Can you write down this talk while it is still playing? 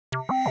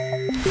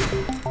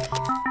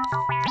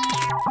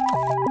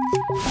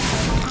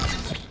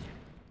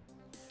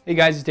Hey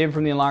guys, it's David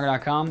from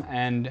theunlocker.com,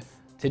 and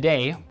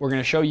today we're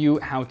going to show you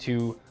how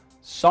to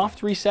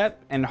soft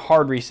reset and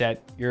hard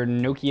reset your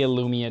Nokia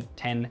Lumia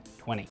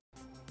 1020.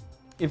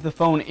 If the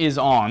phone is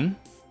on,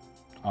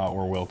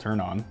 or will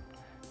turn on,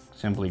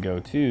 simply go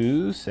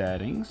to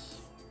Settings,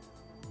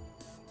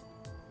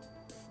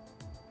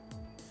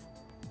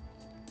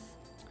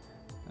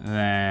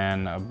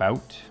 then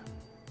About,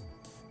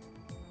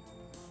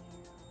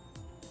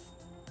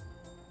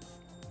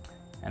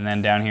 and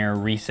then down here,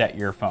 reset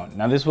your phone.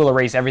 Now this will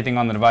erase everything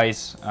on the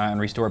device and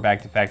restore it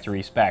back to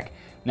factory spec.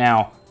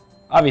 Now,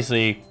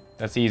 obviously,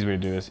 that's the easy way to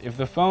do this. If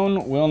the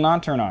phone will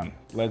not turn on,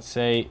 let's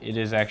say it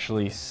is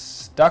actually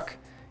stuck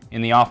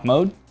in the off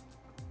mode,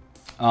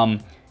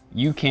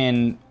 you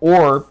can,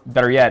 or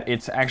better yet,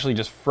 it's actually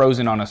just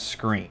frozen on a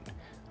screen.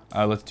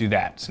 Let's do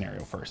that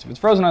scenario first. If it's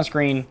frozen on a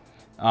screen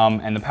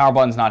and the power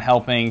button's not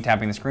helping,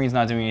 tapping the screen's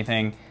not doing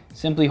anything,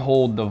 simply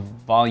hold the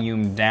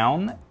volume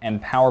down and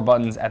power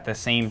buttons at the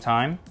same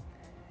time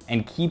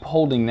and keep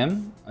holding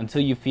them until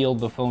you feel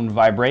the phone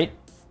vibrate.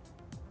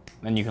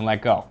 Then you can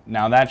let go.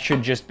 Now that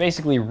should just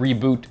basically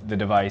reboot the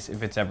device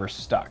if it's ever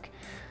stuck.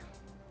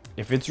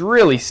 If it's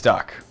really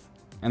stuck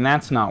and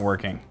that's not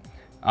working,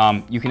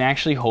 you can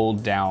actually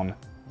hold down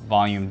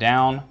volume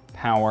down,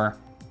 power,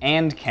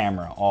 and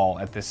camera all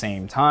at the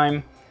same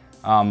time.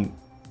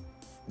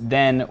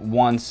 Then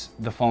once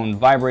the phone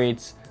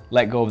vibrates,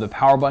 let go of the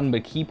power button,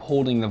 but keep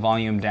holding the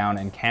volume down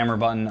and camera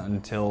button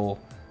until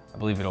I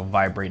believe it'll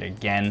vibrate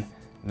again.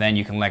 Then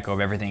you can let go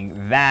of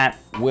everything. That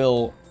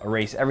will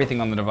erase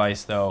everything on the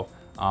device though,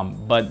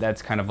 but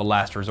that's kind of a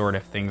last resort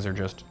if things are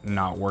just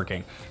not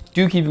working.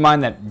 Do keep in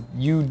mind that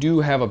you do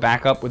have a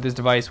backup with this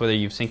device, whether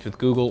you've synced with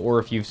Google or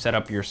if you've set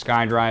up your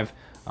SkyDrive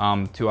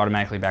to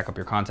automatically back up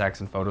your contacts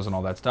and photos and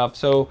all that stuff.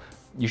 So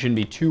you shouldn't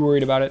be too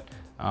worried about it,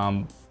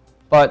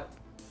 but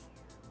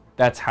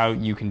that's how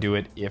you can do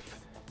it if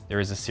there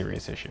is a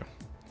serious issue.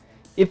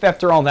 If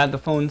after all that the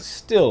phone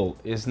still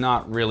is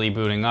not really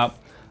booting up,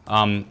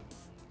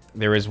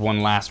 there is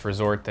one last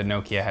resort that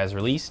Nokia has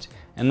released,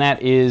 and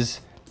that is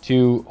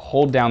to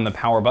hold down the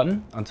power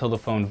button until the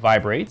phone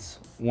vibrates.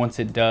 Once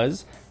it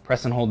does,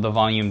 press and hold the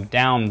volume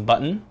down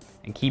button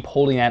and keep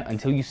holding that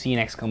until you see an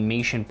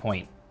exclamation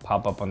point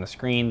pop up on the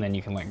screen. Then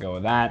you can let go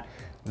of that.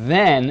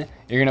 Then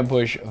you're gonna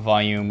push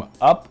volume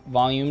up,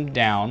 volume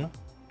down,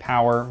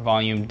 power,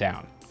 volume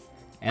down.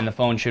 And the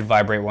phone should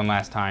vibrate one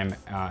last time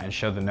and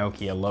show the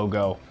Nokia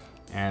logo,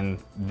 and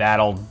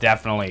that'll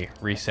definitely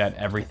reset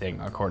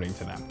everything according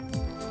to them.